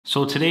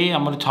So today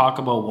I'm going to talk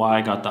about why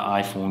I got the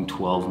iPhone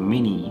 12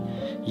 mini.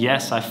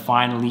 Yes, I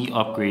finally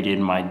upgraded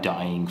my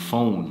dying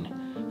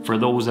phone. For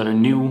those that are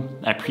new,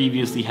 I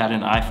previously had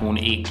an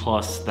iPhone 8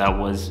 Plus that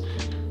was,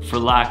 for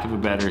lack of a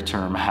better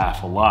term,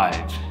 half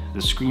alive.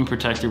 The screen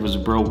protector was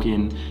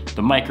broken,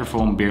 the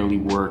microphone barely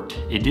worked,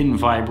 it didn't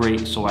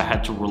vibrate, so I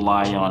had to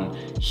rely on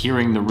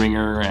hearing the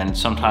ringer, and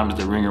sometimes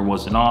the ringer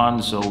wasn't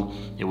on, so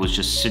it was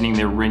just sitting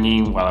there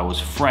ringing while I was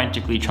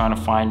frantically trying to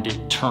find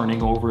it,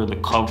 turning over the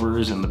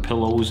covers and the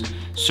pillows,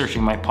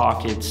 searching my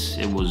pockets.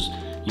 It was,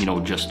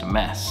 just a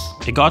mess.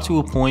 It got to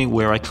a point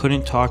where I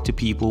couldn't talk to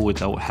people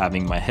without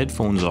having my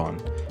headphones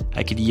on.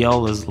 I could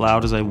yell as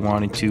loud as I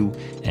wanted to,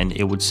 and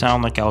it would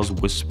sound like I was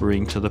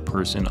whispering to the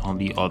person on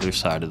the other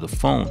side of the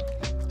phone.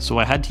 So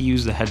I had to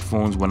use the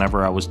headphones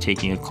whenever I was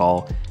taking a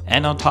call,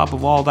 and on top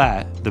of all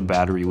that, the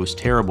battery was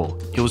terrible.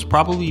 It was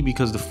probably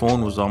because the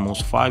phone was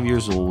almost 5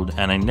 years old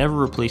and I never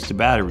replaced the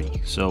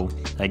battery, so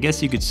I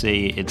guess you could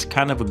say it's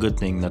kind of a good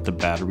thing that the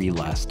battery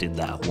lasted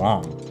that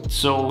long.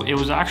 So it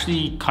was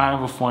actually kind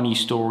of a funny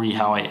story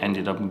how I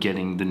ended up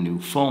getting the new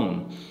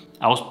phone.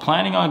 I was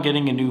planning on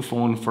getting a new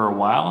phone for a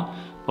while,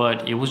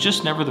 but it was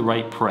just never the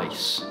right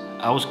price.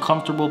 I was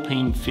comfortable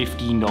paying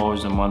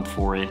 $15 a month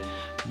for it,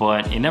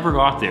 but it never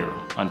got there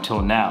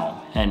until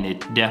now, and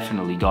it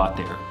definitely got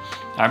there.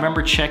 I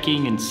remember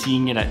checking and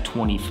seeing it at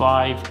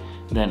 25,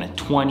 then at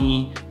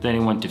 20, then it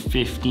went to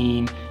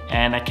 15,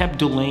 and I kept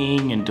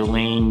delaying and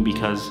delaying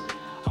because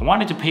I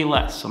wanted to pay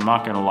less, I'm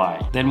not gonna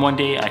lie. Then one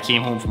day I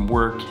came home from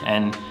work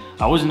and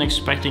I wasn't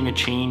expecting a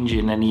change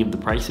in any of the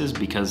prices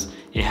because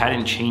it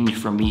hadn't changed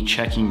from me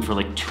checking for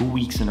like 2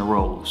 weeks in a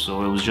row.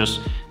 So it was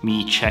just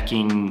me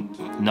checking,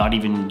 not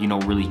even,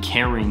 really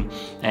caring.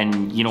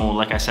 And,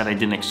 like I said, I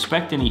didn't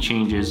expect any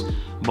changes,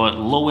 but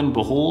lo and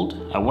behold,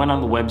 I went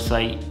on the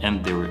website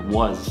and there it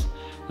was.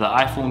 The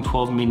iPhone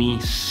 12 mini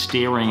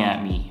staring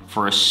at me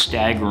for a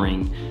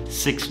staggering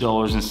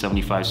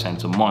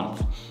 $6.75 a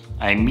month.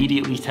 I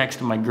immediately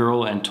texted my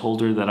girl and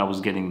told her that I was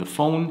getting the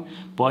phone,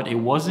 but it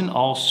wasn't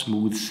all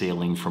smooth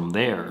sailing from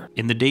there.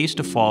 In the days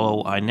to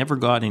follow, I never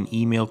got an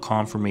email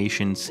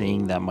confirmation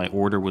saying that my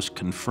order was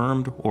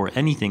confirmed or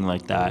anything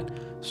like that,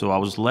 so I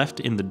was left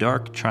in the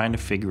dark trying to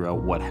figure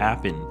out what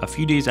happened. A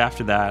few days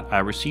after that, I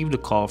received a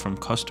call from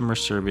customer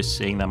service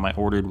saying that my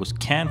order was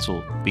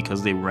canceled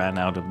because they ran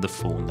out of the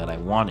phone that I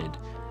wanted.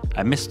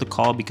 I missed the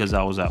call because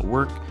I was at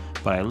work,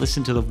 but I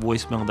listened to the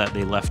voicemail that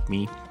they left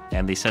me,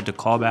 and they said to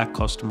call back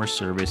customer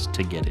service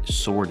to get it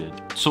sorted.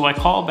 So I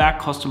call back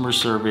customer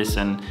service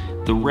and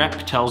the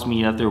rep tells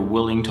me that they're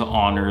willing to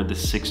honor the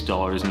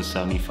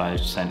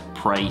 $6.75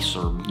 price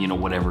or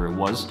whatever it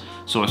was.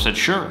 So I said,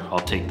 sure, I'll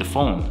take the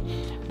phone.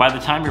 By the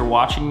time you're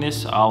watching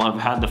this, I'll have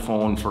had the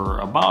phone for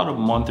about a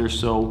month or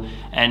so,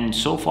 and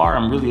so far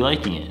I'm really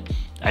liking it.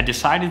 I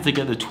decided to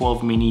get the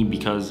 12 mini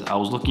because I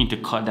was looking to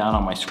cut down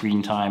on my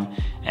screen time,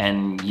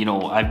 and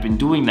I've been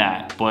doing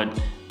that, but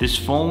this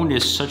phone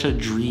is such a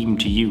dream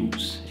to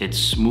use. It's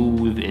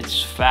smooth,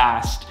 it's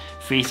fast,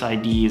 Face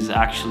ID is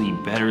actually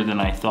better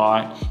than I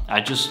thought. I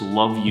just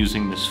love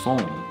using this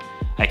phone.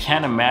 I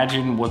can't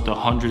imagine what the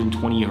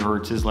 120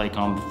 Hz is like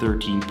on the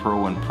 13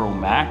 Pro and Pro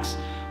Max,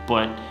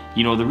 but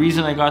the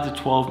reason I got the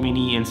 12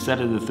 mini instead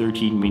of the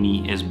 13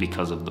 mini is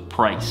because of the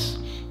price.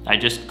 I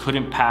just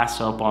couldn't pass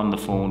up on the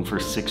phone for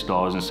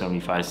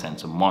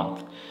 $6.75 a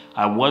month.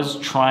 I was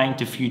trying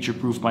to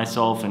future-proof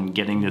myself and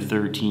getting the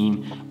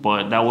 13,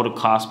 but that would have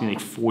cost me like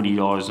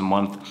 $40 a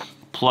month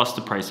plus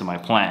the price of my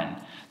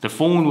plan. The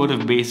phone would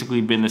have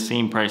basically been the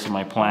same price of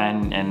my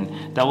plan,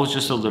 and that was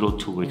just a little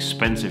too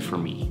expensive for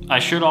me. I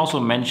should also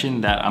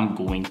mention that I'm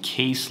going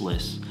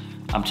caseless.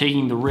 I'm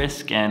taking the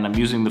risk and I'm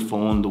using the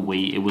phone the way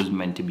it was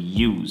meant to be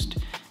used.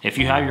 If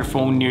you have your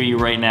phone near you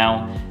right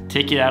now,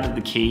 take it out of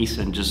the case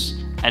and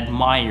just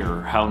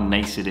admire how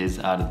nice it is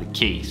out of the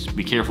case.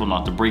 Be careful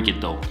not to break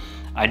it though.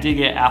 I did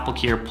get Apple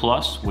Care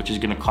Plus, which is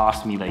gonna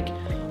cost me like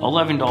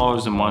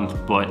 $11 a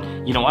month, but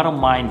I don't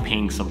mind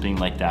paying something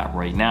like that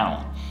right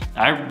now.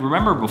 I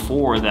remember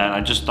before that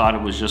I just thought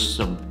it was just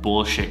a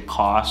bullshit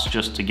cost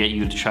just to get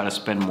you to try to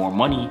spend more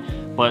money,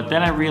 but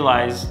then I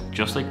realized,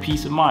 just like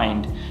peace of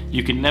mind,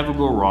 you can never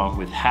go wrong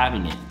with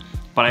having it.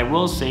 But I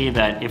will say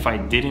that if I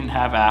didn't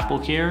have Apple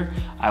Care,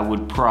 I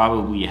would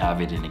probably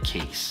have it in a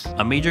case.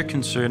 A major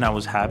concern I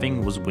was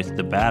having was with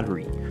the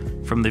battery.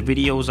 From the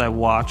videos I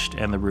watched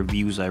and the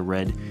reviews I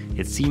read,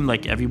 it seemed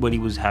like everybody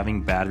was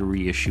having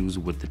battery issues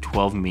with the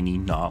 12 mini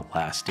not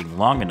lasting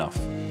long enough.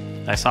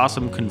 I saw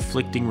some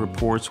conflicting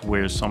reports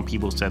where some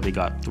people said they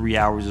got 3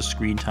 hours of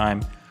screen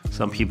time,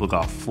 some people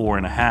got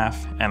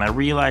 4.5, and I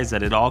realized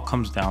that it all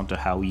comes down to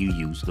how you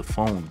use the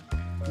phone.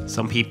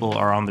 Some people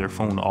are on their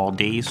phone all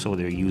day, so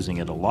they're using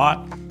it a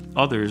lot.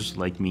 Others,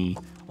 like me,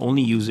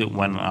 only use it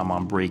when I'm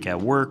on break at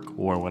work,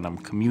 or when I'm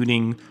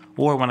commuting,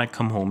 or when I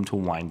come home to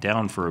wind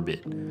down for a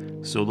bit.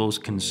 So those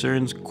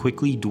concerns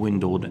quickly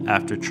dwindled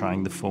after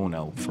trying the phone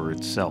out for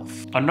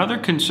itself. Another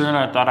concern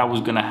I thought I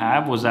was gonna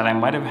have was that I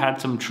might have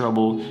had some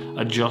trouble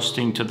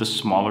adjusting to the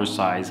smaller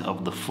size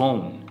of the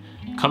phone.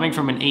 Coming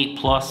from an 8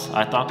 Plus,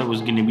 I thought there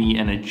was gonna be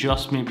an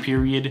adjustment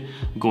period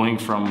going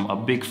from a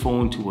big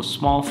phone to a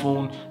small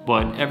phone,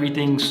 but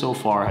everything so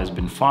far has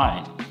been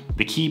fine.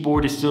 The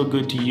keyboard is still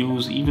good to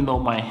use, even though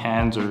my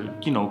hands are,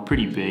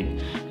 pretty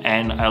big.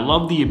 And I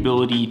love the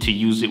ability to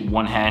use it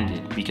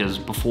one-handed, because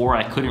before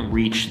I couldn't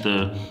reach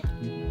the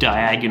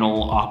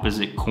diagonal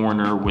opposite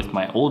corner with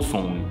my old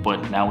phone,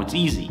 but now it's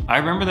easy. I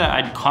remember that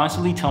I'd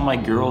constantly tell my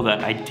girl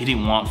that I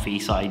didn't want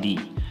Face ID.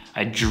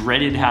 I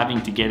dreaded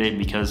having to get it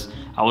because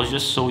I was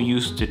just so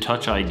used to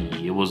Touch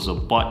ID. It was a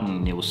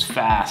button, it was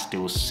fast, it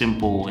was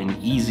simple and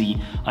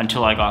easy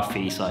until I got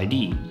Face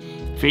ID.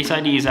 Face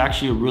ID is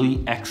actually a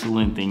really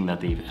excellent thing that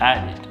they've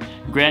added.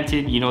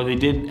 Granted, they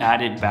did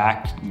add it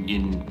back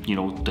in,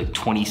 like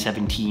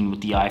 2017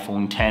 with the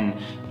iPhone 10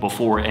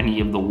 before any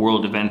of the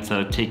world events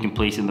that have taken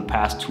place in the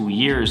past 2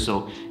 years.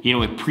 So,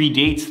 it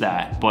predates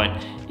that.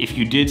 But if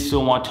you did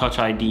still want Touch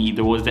ID,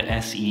 there was the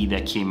SE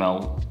that came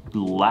out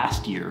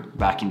last year,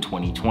 back in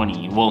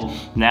 2020. Well,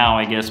 now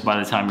I guess by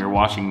the time you're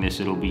watching this,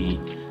 it'll be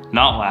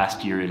not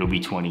last year, it'll be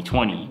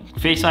 2020.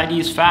 Face ID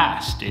is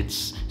fast,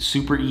 it's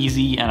super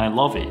easy, and I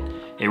love it.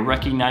 It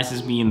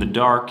recognizes me in the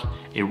dark.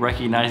 It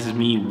recognizes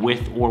me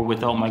with or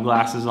without my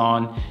glasses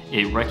on.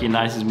 It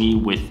recognizes me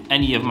with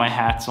any of my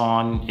hats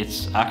on.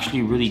 It's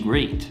actually really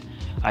great.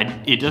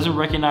 It doesn't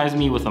recognize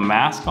me with a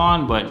mask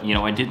on, but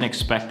I didn't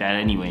expect that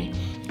anyway.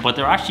 But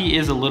there actually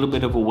is a little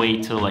bit of a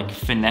way to like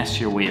finesse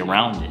your way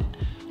around it.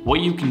 What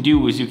you can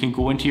do is you can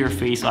go into your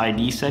Face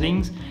ID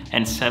settings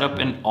and set up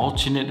an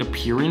alternate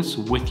appearance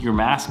with your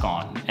mask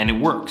on, and it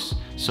works.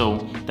 So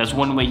that's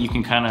one way you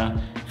can kind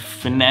of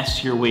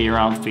finesse your way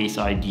around Face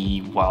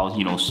ID while,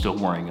 still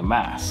wearing a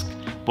mask.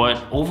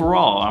 But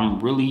overall, I'm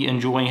really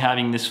enjoying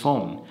having this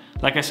phone.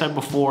 Like I said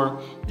before,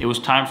 it was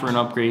time for an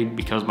upgrade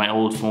because my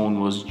old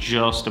phone was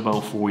just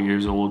about 4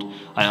 years old.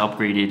 I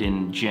upgraded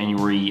in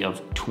January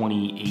of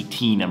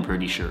 2018, I'm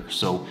pretty sure.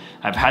 So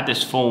I've had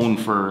this phone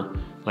for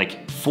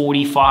like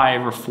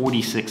 45 or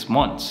 46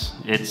 months.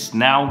 It's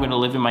now gonna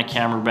live in my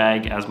camera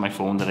bag as my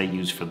phone that I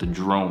use for the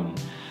drone.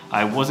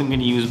 I wasn't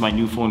gonna use my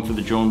new phone for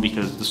the drone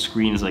because the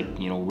screen is like,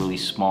 really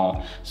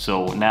small.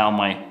 So now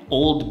my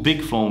old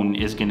big phone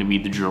is gonna be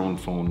the drone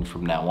phone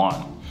from now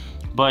on.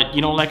 But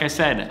like I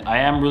said, I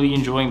am really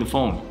enjoying the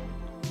phone.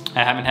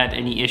 I haven't had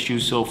any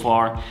issues so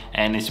far,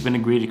 and it's been a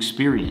great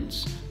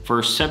experience.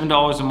 For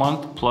 $7 a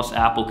month plus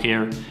Apple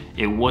Care,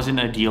 it wasn't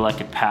a deal I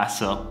could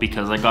pass up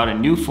because I got a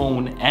new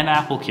phone and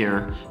Apple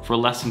Care for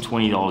less than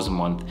 $20 a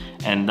month,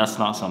 and that's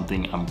not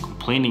something I'm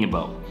complaining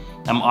about.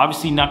 I'm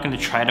obviously not gonna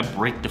try to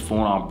break the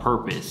phone on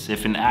purpose.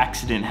 If an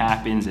accident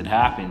happens, it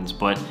happens,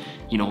 but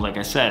like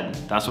I said,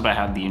 that's what I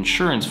have the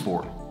insurance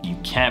for. You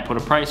can't put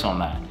a price on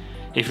that.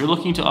 If you're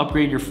looking to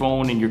upgrade your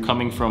phone and you're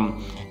coming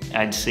from,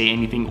 I'd say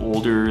anything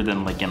older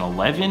than like an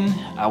 11,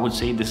 I would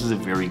say this is a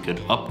very good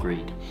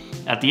upgrade.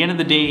 At the end of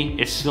the day,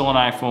 it's still an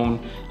iPhone,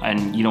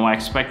 and I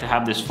expect to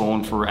have this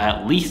phone for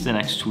at least the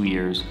next 2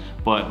 years,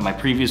 but my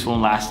previous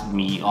phone lasted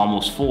me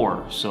almost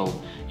 4, so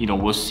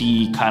we'll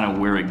see kind of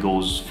where it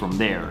goes from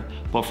there.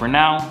 But for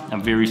now,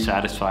 I'm very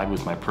satisfied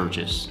with my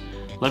purchase.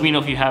 Let me know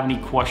if you have any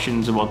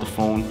questions about the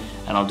phone,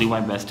 and I'll do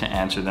my best to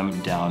answer them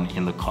down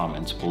in the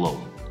comments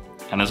below.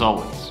 And as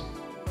always,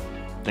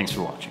 thanks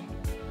for watching.